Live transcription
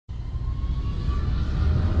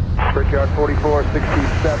Backyard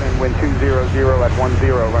 4467, wind 200 at 10,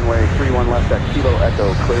 runway 31 left at Kilo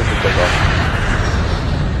Echo, clear for takeoff.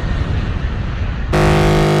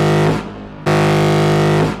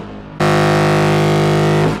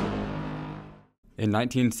 In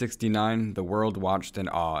 1969, the world watched in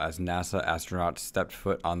awe as NASA astronauts stepped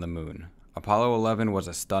foot on the moon. Apollo 11 was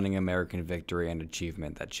a stunning American victory and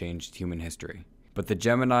achievement that changed human history. But the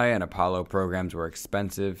Gemini and Apollo programs were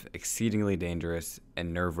expensive, exceedingly dangerous,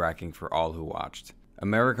 and nerve-wracking for all who watched.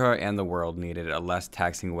 America and the world needed a less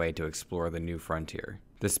taxing way to explore the new frontier.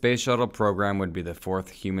 The Space Shuttle Program would be the fourth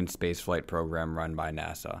human spaceflight program run by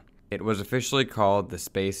NASA. It was officially called the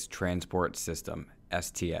Space Transport System,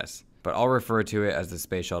 STS, but I'll refer to it as the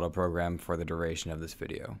Space Shuttle Program for the duration of this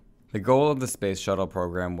video. The goal of the Space Shuttle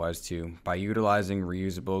Program was to, by utilizing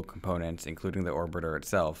reusable components including the orbiter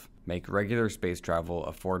itself, make regular space travel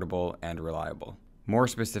affordable and reliable. More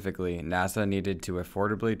specifically, NASA needed to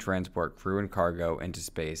affordably transport crew and cargo into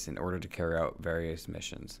space in order to carry out various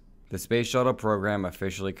missions. The Space Shuttle Program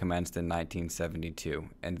officially commenced in 1972,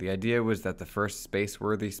 and the idea was that the first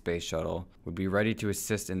space-worthy space shuttle would be ready to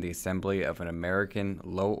assist in the assembly of an American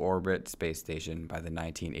low-orbit space station by the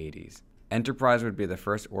 1980s. Enterprise would be the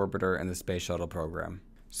first orbiter in the Space Shuttle Program,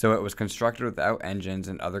 so it was constructed without engines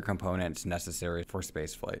and other components necessary for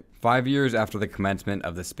spaceflight. 5 years after the commencement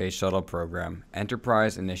of the Space Shuttle Program,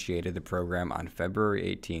 Enterprise initiated the program on February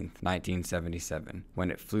 18, 1977,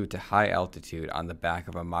 when it flew to high altitude on the back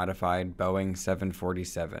of a modified Boeing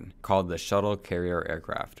 747 called the Shuttle Carrier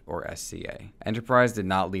Aircraft, or SCA. Enterprise did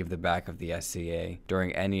not leave the back of the SCA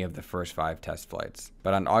during any of the first 5 test flights,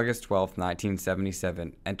 but on August 12,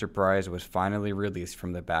 1977, Enterprise was finally released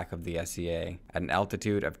from the back of the SCA at an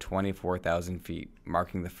altitude of 24,000 feet,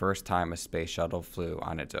 marking the first time a space shuttle flew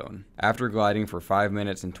on its own. After gliding for 5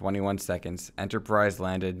 minutes and 21 seconds, Enterprise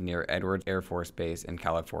landed near Edwards Air Force Base in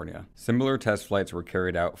California. Similar test flights were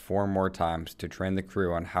carried out 4 more times to train the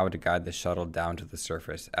crew on how to guide the shuttle down to the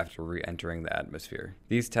surface after re-entering the atmosphere.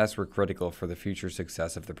 These tests were critical for the future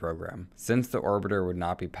success of the program. Since the orbiter would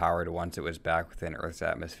not be powered once it was back within Earth's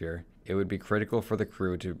atmosphere, it would be critical for the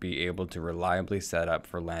crew to be able to reliably set up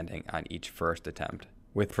for landing on each first attempt.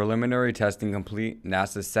 With preliminary testing complete,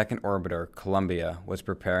 NASA's second orbiter, Columbia, was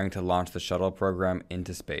preparing to launch the shuttle program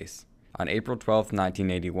into space. On April 12,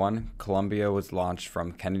 1981, Columbia was launched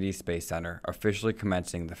from Kennedy Space Center, officially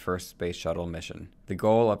commencing the first space shuttle mission. The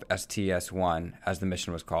goal of STS-1, as the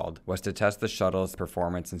mission was called, was to test the shuttle's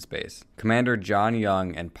performance in space. Commander John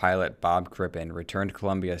Young and pilot Bob Crippen returned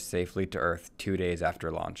Columbia safely to Earth 2 days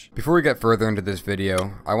after launch. Before we get further into this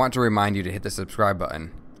video, I want to remind you to hit the subscribe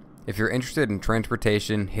button. If you're interested in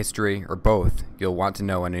transportation, history, or both, you'll want to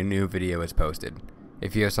know when a new video is posted.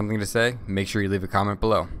 If you have something to say, make sure you leave a comment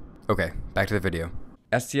below. Okay, back to the video.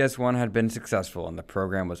 STS-1 had been successful and the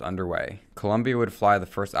program was underway. Columbia would fly the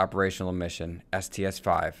first operational mission,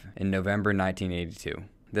 STS-5, in November 1982.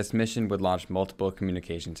 This mission would launch multiple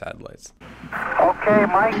communication satellites. Okay,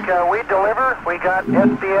 Mike, we deliver. We got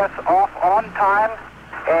STS off on time,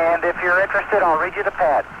 and if you're interested, I'll read you the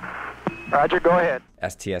pad. Roger, go ahead.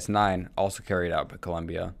 STS-9, also carried out by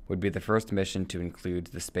Columbia, would be the first mission to include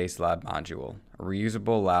the Space Lab module, a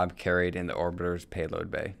reusable lab carried in the orbiter's payload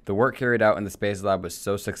bay. The work carried out in the Space Lab was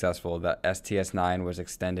so successful that STS-9 was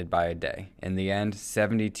extended by a day. In the end,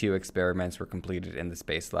 72 experiments were completed in the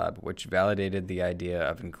Space Lab, which validated the idea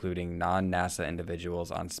of including non-NASA individuals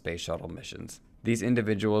on space shuttle missions. These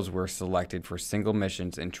individuals were selected for single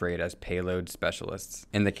missions and trade as payload specialists.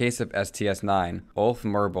 In the case of STS-9, Ulf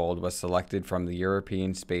Merbold was selected from the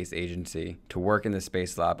European Space Agency to work in the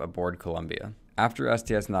Space Lab aboard Columbia. After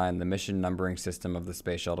STS-9, the mission numbering system of the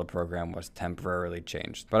Space Shuttle Program was temporarily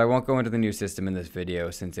changed, but I won't go into the new system in this video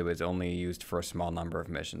since it was only used for a small number of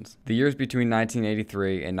missions. The years between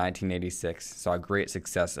 1983 and 1986 saw great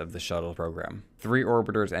success of the shuttle program. 3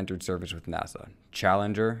 orbiters entered service with NASA: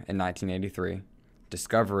 Challenger in 1983,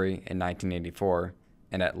 Discovery in 1984,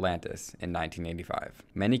 and Atlantis in 1985.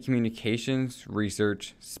 Many communications,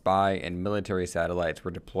 research, spy, and military satellites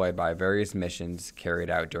were deployed by various missions carried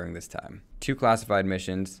out during this time. 2 classified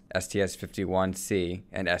missions, STS-51C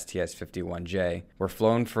and STS-51J, were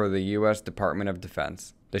flown for the U.S. Department of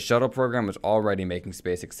Defense. The shuttle program was already making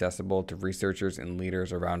space accessible to researchers and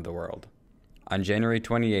leaders around the world. On January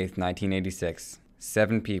 28, 1986,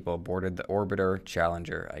 7 people boarded the orbiter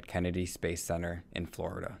Challenger at Kennedy Space Center in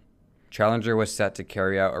Florida. Challenger was set to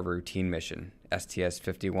carry out a routine mission,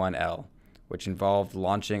 STS-51L, which involved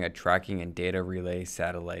launching a tracking and data relay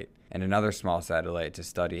satellite and another small satellite to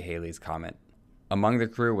study Halley's Comet. Among the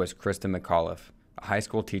crew was Krista McAuliffe, a high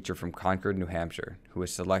school teacher from Concord, New Hampshire, who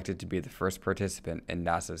was selected to be the first participant in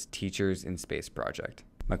NASA's Teachers in Space project.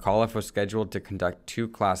 McAuliffe was scheduled to conduct 2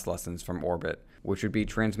 class lessons from orbit, which would be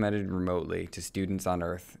transmitted remotely to students on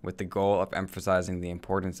Earth, with the goal of emphasizing the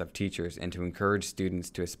importance of teachers and to encourage students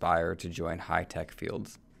to aspire to join high-tech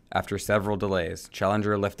fields. After several delays,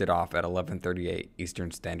 Challenger lifted off at 11:38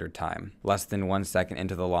 Eastern Standard Time. Less than 1 second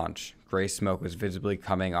into the launch, gray smoke was visibly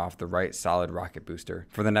coming off the right solid rocket booster.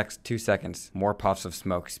 For the next 2 seconds, more puffs of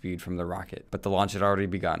smoke spewed from the rocket, but the launch had already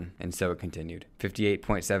begun, and so it continued.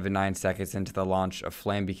 58.79 seconds into the launch, a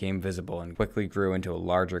flame became visible and quickly grew into a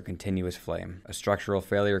larger continuous flame. A structural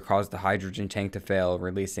failure caused the hydrogen tank to fail,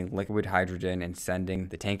 releasing liquid hydrogen and sending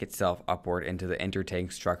the tank itself upward into the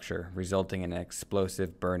intertank structure, resulting in an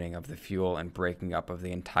explosive burning of the fuel and breaking up of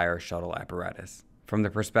the entire shuttle apparatus. From the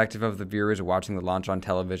perspective of the viewers watching the launch on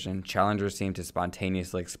television, Challenger seemed to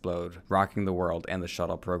spontaneously explode, rocking the world and the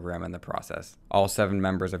shuttle program in the process. All 7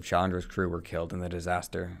 members of Challenger's crew were killed in the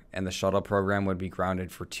disaster, and the shuttle program would be grounded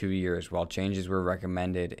for 2 years while changes were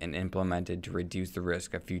recommended and implemented to reduce the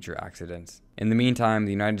risk of future accidents. In the meantime,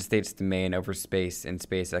 the United States' domain over space and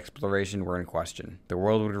space exploration were in question. The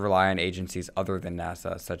world would rely on agencies other than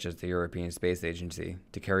NASA, such as the European Space Agency,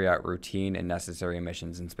 to carry out routine and necessary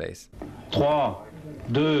missions in space. 3,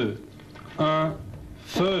 2, 1,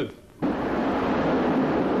 feu!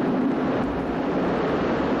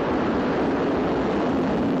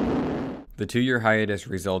 The 2-year hiatus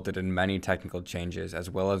resulted in many technical changes, as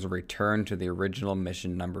well as a return to the original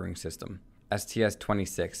mission numbering system.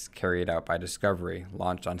 STS-26, carried out by Discovery,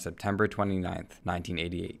 launched on September 29,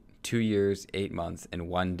 1988, 2 years, 8 months, and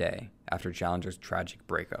 1 day after Challenger's tragic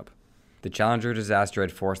breakup. The Challenger disaster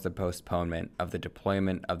had forced the postponement of the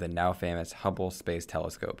deployment of the now famous Hubble Space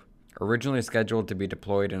Telescope. Originally scheduled to be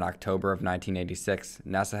deployed in October of 1986,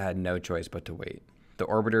 NASA had no choice but to wait. The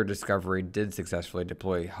orbiter Discovery did successfully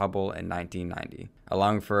deploy Hubble in 1990,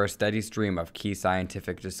 allowing for a steady stream of key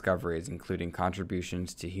scientific discoveries, including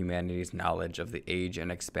contributions to humanity's knowledge of the age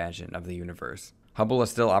and expansion of the universe. Hubble is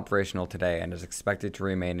still operational today and is expected to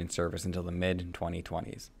remain in service until the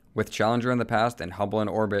mid-2020s. With Challenger in the past and Hubble in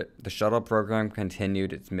orbit, the shuttle program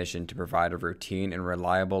continued its mission to provide a routine and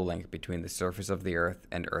reliable link between the surface of the Earth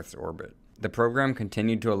and Earth's orbit. The program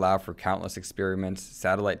continued to allow for countless experiments,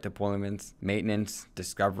 satellite deployments, maintenance,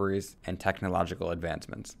 discoveries, and technological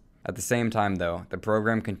advancements. At the same time, though, the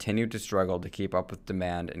program continued to struggle to keep up with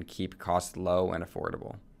demand and keep costs low and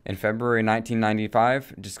affordable. In February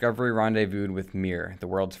 1995, Discovery rendezvoused with Mir, the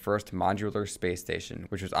world's first modular space station,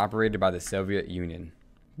 which was operated by the Soviet Union.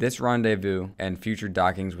 This rendezvous and future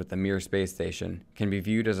dockings with the Mir space station can be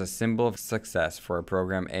viewed as a symbol of success for a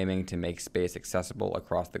program aiming to make space accessible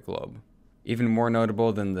across the globe. Even more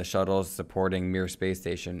notable than the shuttles supporting Mir space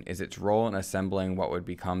station is its role in assembling what would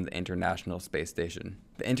become the International Space Station.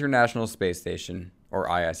 The International Space Station, or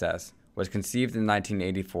ISS, was conceived in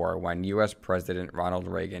 1984 when U.S. President Ronald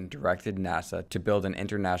Reagan directed NASA to build an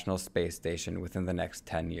international space station within the next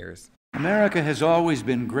 10 years. America has always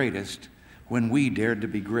been greatest when we dared to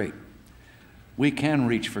be great. We can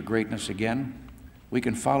reach for greatness again. We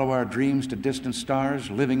can follow our dreams to distant stars,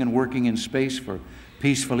 living and working in space for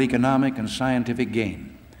peaceful economic and scientific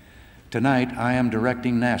gain. Tonight, I am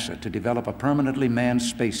directing NASA to develop a permanently manned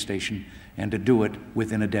space station and to do it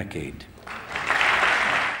within a decade.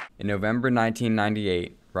 In November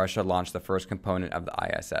 1998, Russia launched the first component of the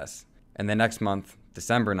ISS. And the next month,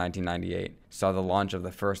 December 1998, saw the launch of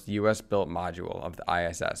the first US-built module of the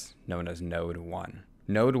ISS, known as Node 1.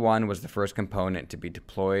 Node 1 was the first component to be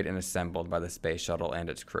deployed and assembled by the space shuttle and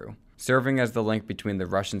its crew, serving as the link between the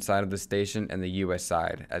Russian side of the station and the US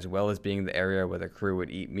side, as well as being the area where the crew would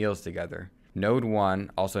eat meals together. Node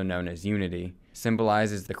 1, also known as Unity,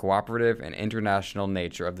 symbolizes the cooperative and international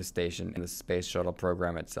nature of the station and the Space Shuttle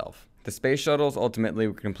Program itself. The space shuttles ultimately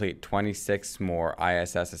would complete 26 more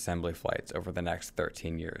ISS assembly flights over the next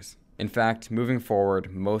 13 years. In fact, moving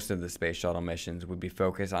forward, most of the space shuttle missions would be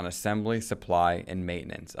focused on assembly, supply, and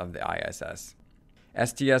maintenance of the ISS.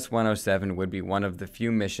 STS-107 would be one of the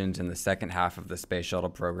few missions in the second half of the Space Shuttle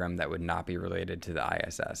Program that would not be related to the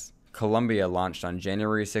ISS. Columbia launched on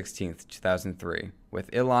January 16, 2003, with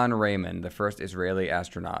Ilan Raymond, the first Israeli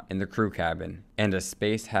astronaut, in the crew cabin, and a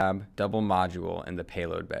Space Hab double module in the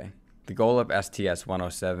payload bay. The goal of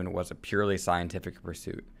STS-107 was a purely scientific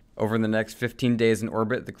pursuit. Over the next 15 days in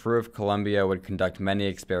orbit, the crew of Columbia would conduct many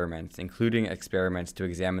experiments, including experiments to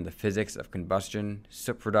examine the physics of combustion,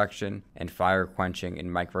 soot production, and fire quenching in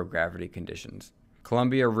microgravity conditions.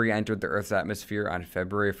 Columbia re-entered the Earth's atmosphere on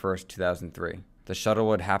February 1, 2003. The shuttle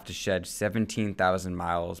would have to shed 17,000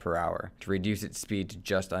 miles per hour to reduce its speed to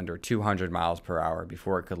just under 200 miles per hour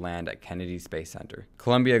before it could land at Kennedy Space Center.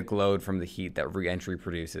 Columbia glowed from the heat that re-entry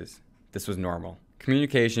produces. This was normal.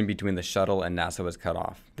 Communication between the shuttle and NASA was cut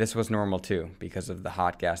off. This was normal too, because of the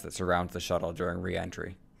hot gas that surrounds the shuttle during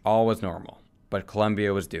re-entry. All was normal, but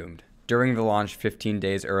Columbia was doomed. During the launch 15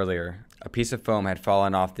 days earlier, a piece of foam had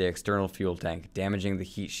fallen off the external fuel tank, damaging the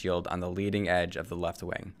heat shield on the leading edge of the left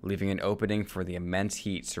wing, leaving an opening for the immense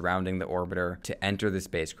heat surrounding the orbiter to enter the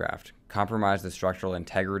spacecraft, compromise the structural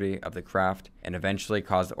integrity of the craft, and eventually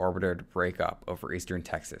cause the orbiter to break up over eastern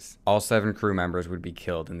Texas. All 7 crew members would be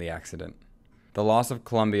killed in the accident. The loss of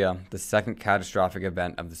Columbia, the second catastrophic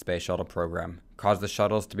event of the Space Shuttle program, caused the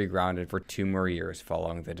shuttles to be grounded for 2 more years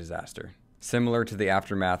following the disaster. Similar to the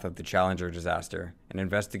aftermath of the Challenger disaster, an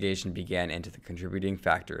investigation began into the contributing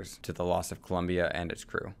factors to the loss of Columbia and its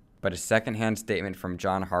crew. But a second-hand statement from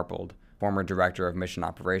John Harpold, former director of mission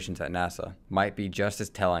operations at NASA, might be just as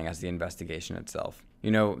telling as the investigation itself.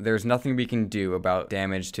 You know, there's nothing we can do about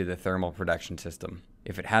damage to the thermal protection system.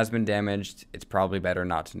 If it has been damaged, it's probably better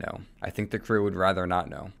not to know. I think the crew would rather not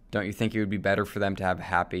know. Don't you think it would be better for them to have a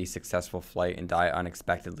happy, successful flight and die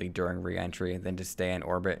unexpectedly during re-entry than to stay in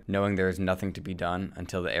orbit, knowing there is nothing to be done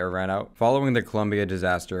until the air ran out? Following the Columbia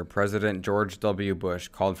disaster, President George W. Bush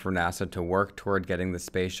called for NASA to work toward getting the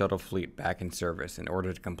Space Shuttle fleet back in service in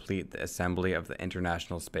order to complete the assembly of the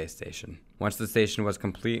International Space Station. Once the station was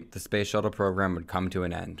complete, the Space Shuttle program would come to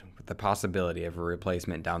an end, with the possibility of a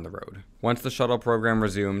replacement down the road. Once the shuttle program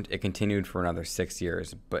resumed, it continued for another 6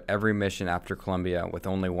 years, but every mission after Columbia, with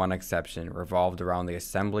only one exception, revolved around the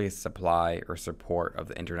assembly, supply, or support of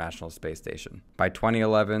the International Space Station. By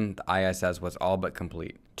 2011, the ISS was all but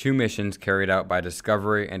complete. 2 missions carried out by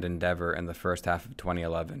Discovery and Endeavour in the first half of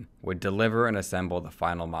 2011 would deliver and assemble the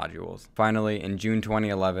final modules. Finally, in June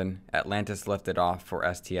 2011, Atlantis lifted off for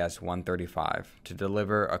STS-135 to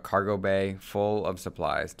deliver a cargo bay full of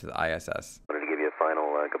supplies to the ISS. Wanted to give you a final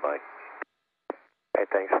goodbye. Hey,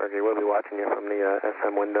 thanks, Fergie. We'll be watching you from the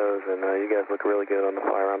SM windows, and you guys look really good on the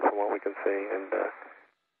fly around from what we can see. And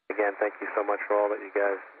again, thank you so much for all that you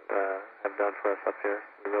guys have done for us up here.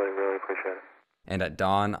 We really, really appreciate it. And at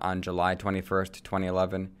dawn on July 21st,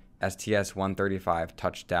 2011, STS-135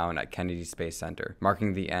 touched down at Kennedy Space Center,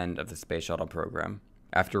 marking the end of the Space Shuttle program.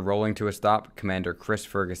 After rolling to a stop, Commander Chris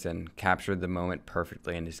Ferguson captured the moment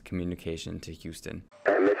perfectly in his communication to Houston.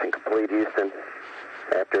 Mission complete, Houston.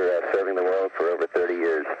 After serving the world for over 30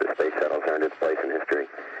 years, the Space Shuttle's earned its place in history,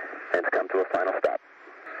 and it's come to a final stop.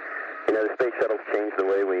 You know, the Space Shuttle's changed the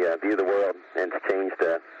way we view the world, and it's changed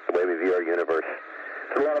the way we view our universe.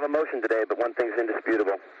 There's a lot of emotion today, but one thing's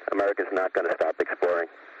indisputable. America's not going to stop exploring.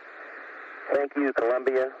 Thank you,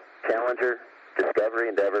 Columbia, Challenger, Discovery,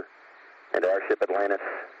 Endeavour, and our ship Atlantis.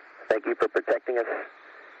 Thank you for protecting us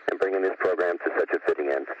and bringing this program to such a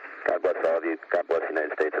fitting end. God bless all of you. God bless the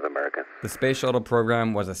United States of America. The Space Shuttle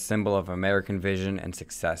program was a symbol of American vision and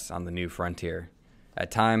success on the new frontier.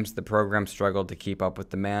 At times, the program struggled to keep up with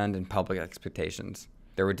demand and public expectations.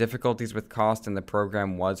 There were difficulties with cost, and the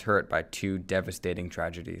program was hurt by 2 devastating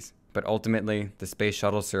tragedies. But ultimately, the Space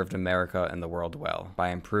Shuttle served America and the world well by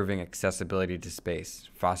improving accessibility to space,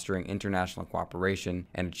 fostering international cooperation,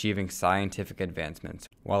 and achieving scientific advancements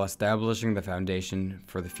while establishing the foundation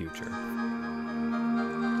for the future.